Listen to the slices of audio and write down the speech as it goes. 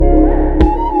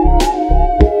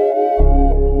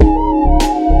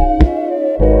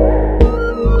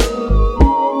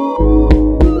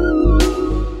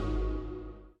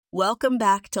Welcome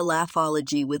back to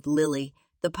Laughology with Lily,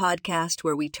 the podcast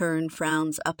where we turn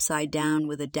frowns upside down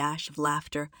with a dash of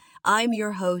laughter. I'm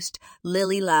your host,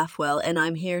 Lily Laughwell, and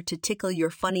I'm here to tickle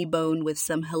your funny bone with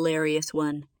some hilarious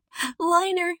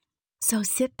one-liner. So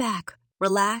sit back,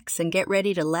 relax, and get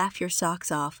ready to laugh your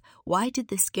socks off. Why did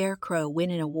the Scarecrow win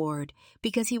an award?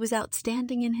 Because he was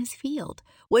outstanding in his field.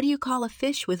 What do you call a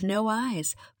fish with no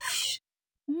eyes?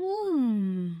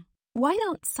 Why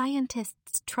don't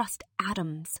scientists trust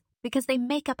atoms? Because they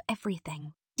make up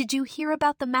everything. Did you hear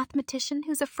about the mathematician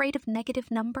who's afraid of negative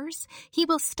numbers? He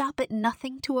will stop at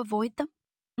nothing to avoid them.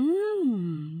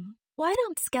 Why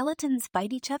don't skeletons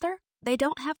fight each other? They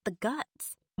don't have the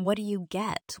guts. What do you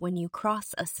get when you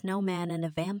cross a snowman and a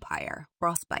vampire?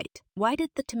 Frostbite. Why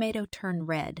did the tomato turn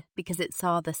red? Because it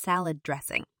saw the salad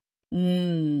dressing.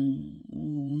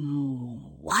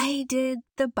 Why did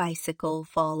the bicycle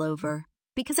fall over?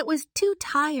 Because it was too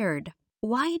tired.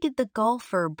 Why did the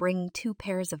golfer bring 2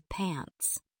 pairs of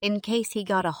pants? In case he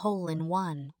got a hole in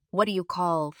one. What do you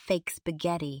call fake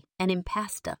spaghetti? An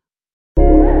impasta.